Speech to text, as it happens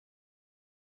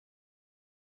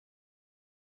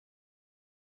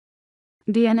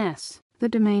DNS, the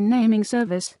domain naming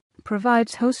service,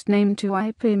 provides hostname to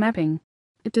IP mapping.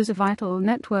 It is a vital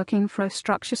network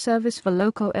infrastructure service for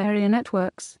local area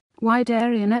networks, wide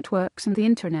area networks and the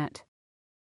Internet.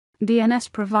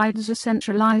 DNS provides a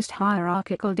centralized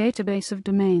hierarchical database of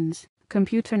domains,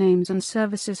 computer names and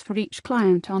services for each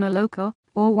client on a local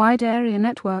or wide area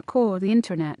network or the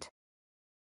Internet.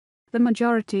 The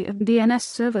majority of DNS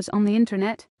servers on the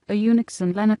Internet are Unix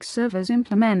and Linux servers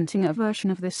implementing a version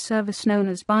of this service known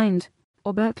as BIND,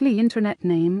 or Berkeley Internet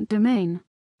Name Domain.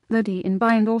 The D in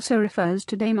BIND also refers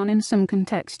to daemon in some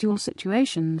contextual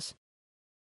situations.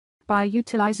 By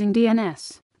utilizing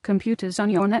DNS, computers on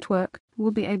your network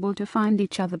will be able to find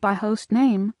each other by host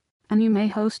name, and you may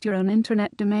host your own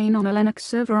Internet domain on a Linux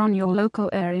server on your local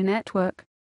area network.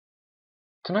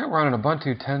 Tonight we're on an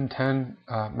Ubuntu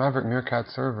 10.10 Maverick Meerkat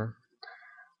server,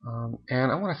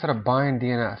 and I want to set up BIND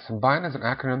DNS. And BIND is an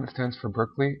acronym that stands for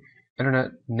Berkeley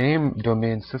Internet Name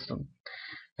Domain System.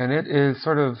 And it is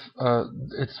sort of,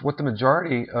 it's what the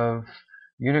majority of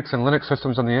Unix and Linux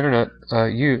systems on the Internet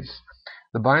use.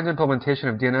 The BIND implementation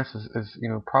of DNS is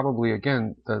probably,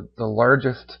 again, the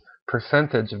largest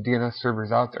percentage of DNS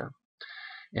servers out there.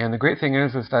 And the great thing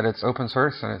is that it's open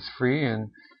source and it's free,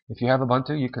 and if you have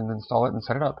Ubuntu, you can install it and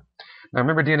set it up. Now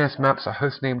remember, DNS maps a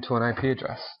host name to an IP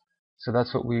address, so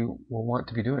that's what we will want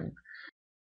to be doing.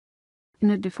 In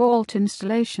a default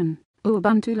installation,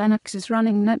 Ubuntu Linux is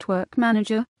running Network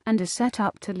Manager and is set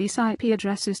up to lease IP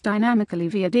addresses dynamically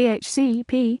via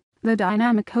DHCP, the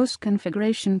Dynamic Host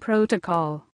Configuration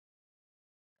Protocol.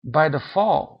 By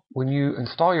default, when you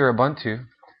install your Ubuntu,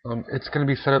 it's going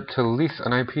to be set up to lease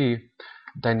an IP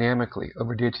dynamically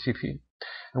over DHCP.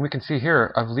 And we can see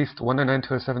here, I've leased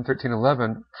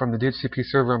 192.168.1.11 from the DHCP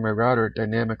server on my router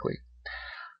dynamically.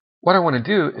 What I want to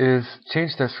do is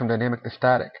change this from dynamic to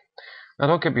static. Now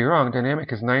don't get me wrong,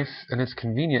 dynamic is nice and it's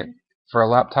convenient for a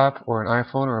laptop or an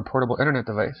iPhone or a portable internet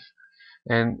device.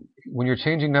 And when you're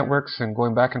changing networks and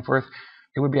going back and forth,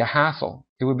 it would be a hassle.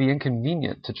 It would be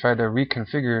inconvenient to try to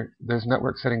reconfigure those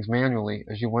network settings manually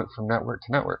as you went from network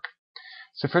to network.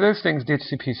 So for those things,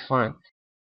 DHCP is fine.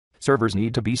 Servers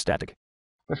need to be static.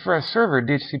 But for a server,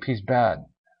 DHCP is bad.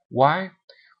 Why?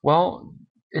 Well,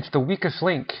 it's the weakest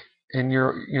link in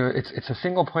your, it's a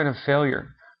single point of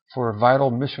failure for vital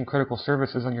mission-critical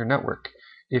services on your network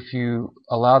if you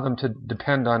allow them to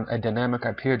depend on a dynamic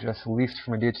IP address leased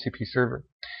from a DHCP server.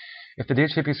 If the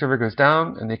DHCP server goes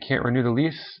down and they can't renew the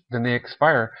lease, then they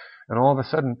expire, and all of a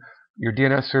sudden your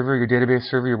DNS server, your database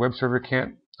server, your web server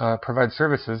can't provide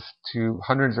services to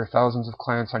hundreds or thousands of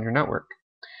clients on your network.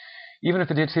 Even if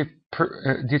the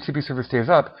DHCP server stays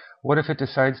up, what if it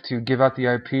decides to give out the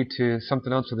IP to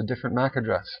something else with a different MAC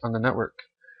address on the network?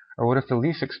 Or what if the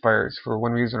lease expires for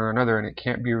one reason or another and it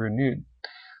can't be renewed?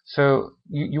 So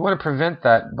you want to prevent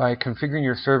that by configuring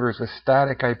your servers with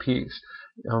static IPs.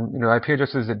 IP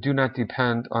addresses that do not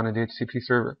depend on a DHCP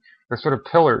server. They're sort of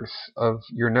pillars of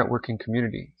your networking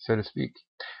community, so to speak,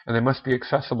 and they must be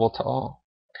accessible to all.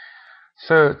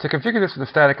 So to configure this with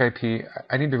a static IP,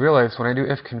 I need to realize when I do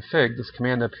ifconfig, this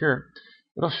command up here,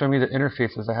 it'll show me the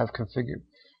interfaces I have configured.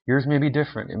 Yours may be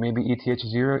different. It may be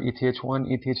ETH0, ETH1,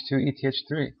 ETH2,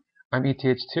 ETH3. I'm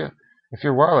ETH2. If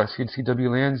you're wireless, you'd see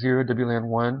WLAN 0, WLAN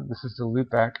 1. This is the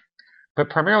loopback. But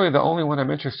primarily the only one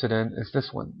I'm interested in is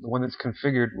this one, the one that's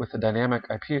configured with a dynamic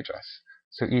IP address,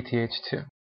 so ETH2.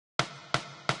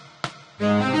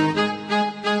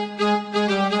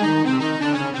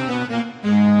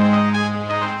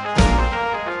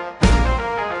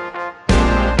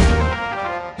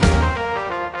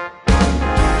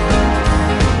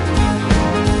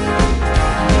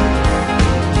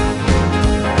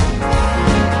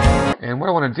 And what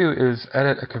I want to do is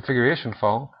edit a configuration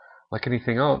file, like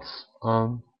anything else.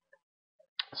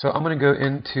 So I'm going to go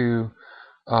into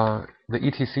the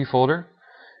etc folder,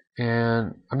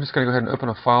 and I'm just going to go ahead and open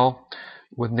a file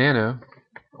with nano.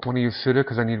 I want to use sudo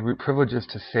because I need root privileges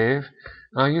to save.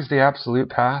 And I'll use the absolute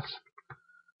path,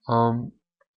 and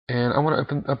I want to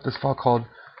open up this file called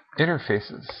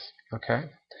interfaces. Okay,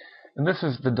 and this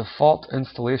is the default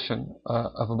installation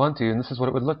of Ubuntu, and this is what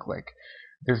it would look like.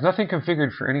 There's nothing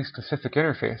configured for any specific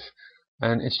interface,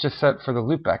 and it's just set for the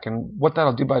loopback. And what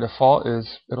that'll do by default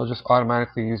is it'll just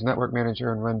automatically use Network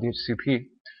Manager and run DHCP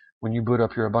when you boot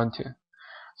up your Ubuntu.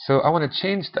 So I want to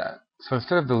change that. So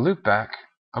instead of the loopback,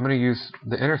 I'm going to use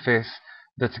the interface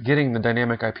that's getting the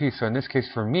dynamic IP. So in this case,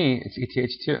 for me, it's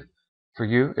ETH2. For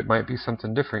you, it might be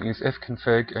something different. Use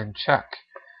ifconfig and check.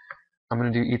 I'm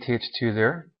going to do ETH2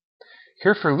 there.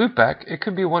 Here for loopback, it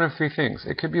could be one of three things.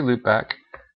 It could be loopback,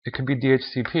 it could be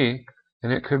DHCP,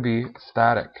 and it could be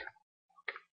static.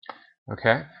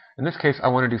 Okay? In this case, I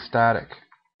want to do static.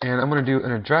 and I'm going to do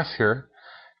an address here.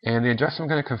 And the address I'm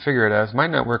going to configure it as, my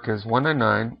network is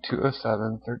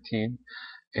 199.207.13,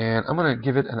 and I'm going to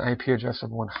give it an IP address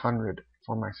of 100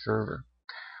 for my server.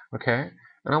 Okay?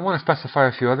 And I want to specify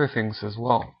a few other things as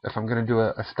well. If I'm going to do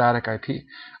a static IP,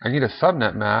 I need a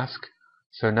subnet mask.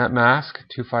 So net mask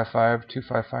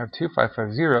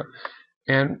 255.255.255.0,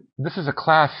 and this is a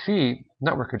Class C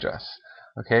network address.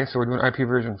 Okay, so we're doing IP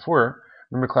version 4.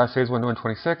 Remember, Class A is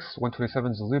 192.126,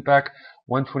 127 is the loopback,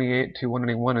 128 to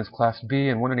 191 is Class B,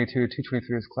 and 192 to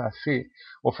 223 is Class C.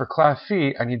 Well, for Class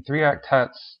C, I need 3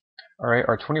 octets, all right,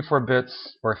 or 24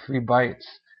 bits or 3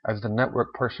 bytes as the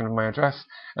network portion of my address,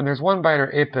 and there's 1 byte or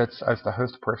 8 bits as the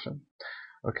host portion.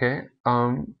 Okay,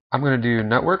 I'm going to do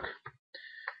network,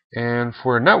 and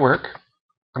for network,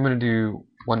 I'm going to do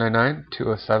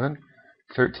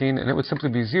 199.207.13, and it would simply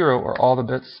be 0 or all the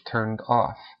bits turned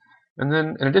off. And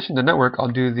then, in addition to network, I'll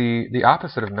do the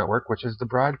opposite of network, which is the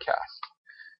broadcast.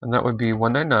 And that would be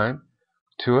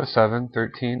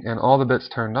 199.207.13, and all the bits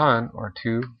turned on are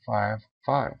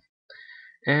 255.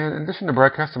 And in addition to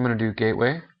broadcast, I'm going to do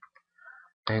gateway.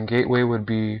 And gateway would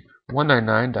be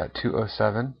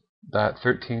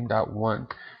 199.207.13.1.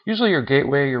 Usually your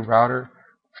gateway, your router,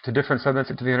 to different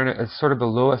subnets into the internet is sort of the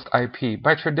lowest IP.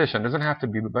 By tradition, doesn't have to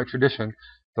be, but by tradition,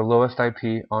 the lowest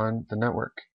IP on the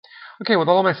network. Okay, with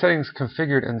all of my settings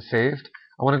configured and saved,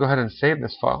 I want to go ahead and save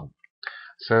this file.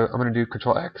 So I'm going to do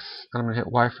Control X, and I'm going to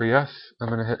hit Y for yes, I'm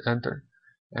going to hit Enter,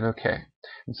 and OK.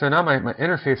 And so now my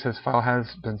interfaces file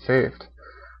has been saved.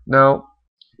 Now,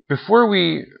 before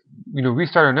we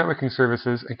restart our networking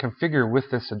services and configure with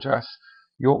this address,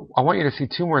 I want you to see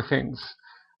 2 more things.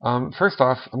 First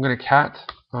off, I'm going to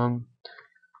cat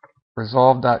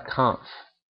resolve.conf.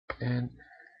 And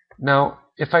now,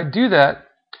 if I do that,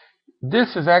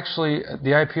 this is actually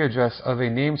the IP address of a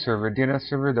name server, DNS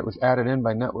server, that was added in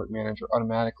by Network Manager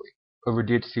automatically over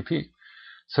DHCP.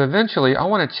 So eventually, I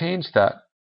want to change that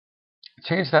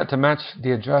to match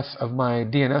the address of my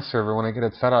DNS server when I get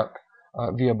it set up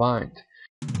via BIND.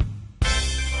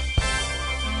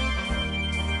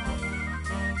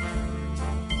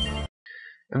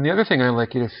 And the other thing I'd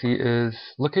like you to see is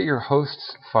look at your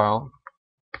hosts file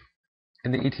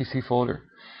in the etc folder.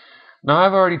 Now,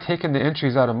 I've already taken the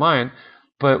entries out of mine,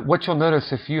 but what you'll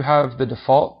notice, if you have the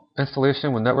default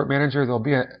installation with Network Manager, there'll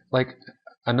be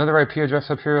another IP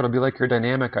address up here. It'll be like your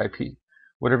dynamic IP,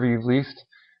 whatever you've leased.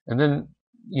 And then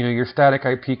your static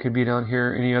IP could be down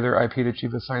here, any other IP that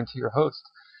you've assigned to your host.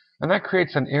 And that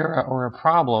creates an error or a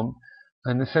problem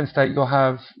in the sense that you'll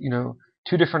have 2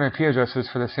 different IP addresses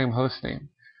for the same host name.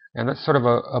 And that's sort of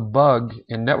a bug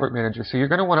in Network Manager. So you're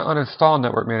going to want to uninstall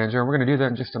Network Manager, and we're going to do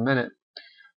that in just a minute.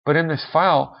 But in this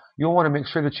file, you'll want to make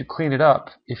sure that you clean it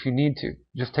up if you need to.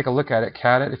 Just take a look at it,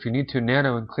 cat it, if you need to,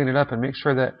 nano, and clean it up, and make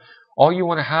sure that all you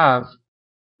want to have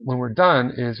when we're done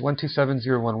is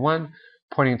 127.0.1.1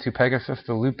 pointing to Pegasus,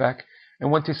 the loopback,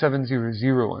 and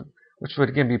 127.0.0.1, which would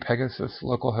again be Pegasus,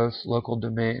 localhost, local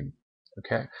domain.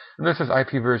 Okay, and this is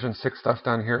IP version 6 stuff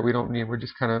down here. We don't need. We're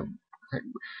just kind of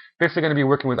basically going to be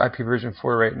working with IP version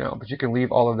 4 right now, but you can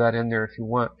leave all of that in there if you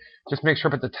want. Just make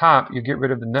sure up at the top you get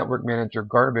rid of the Network Manager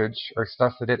garbage or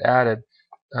stuff that it added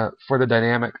for the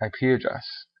dynamic IP address.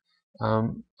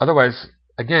 Otherwise,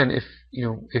 again, if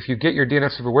you get your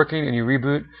DNS server working and you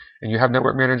reboot and you have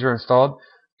Network Manager installed,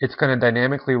 it's going to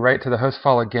dynamically write to the host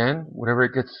file again whenever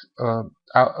it gets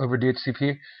out over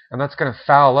DHCP, and that's going to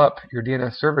foul up your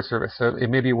DNS server service. So it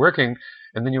may be working,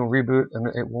 and then you'll reboot and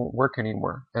it won't work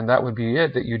anymore. And that would be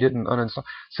it, that you didn't uninstall.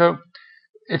 So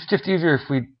it's just easier if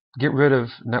we get rid of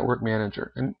Network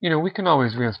Manager. And we can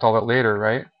always reinstall it later,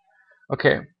 right?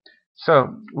 Okay,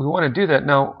 so we want to do that.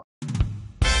 Now,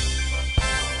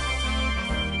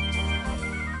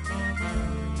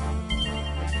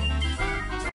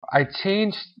 I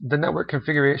changed the network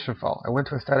configuration file. I went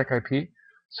to a static IP.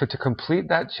 So to complete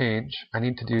that change, I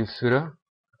need to do sudo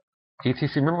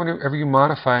etc. Remember, whenever you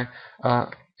modify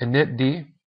initd,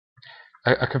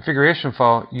 a configuration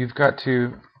file, you've got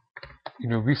to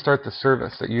restart the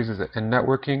service that uses it. And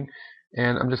networking,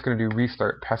 and I'm just going to do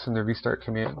restart, pass in the restart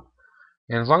command.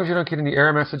 And as long as you don't get any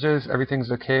error messages,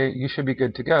 everything's okay, you should be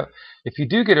good to go. If you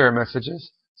do get error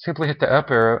messages, simply hit the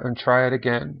up arrow and try it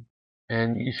again,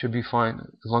 and you should be fine,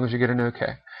 as long as you get an OK.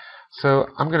 So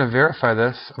I'm going to verify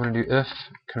this. I'm going to do if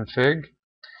config,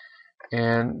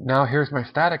 and now here's my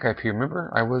static IP.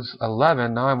 Remember, I was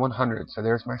 11, now I'm 100, so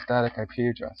there's my static IP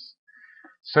address.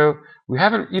 So we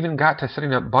haven't even got to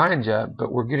setting up BIND yet,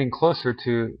 but we're getting closer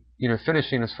to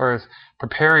finishing as far as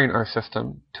preparing our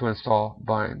system to install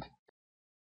BIND.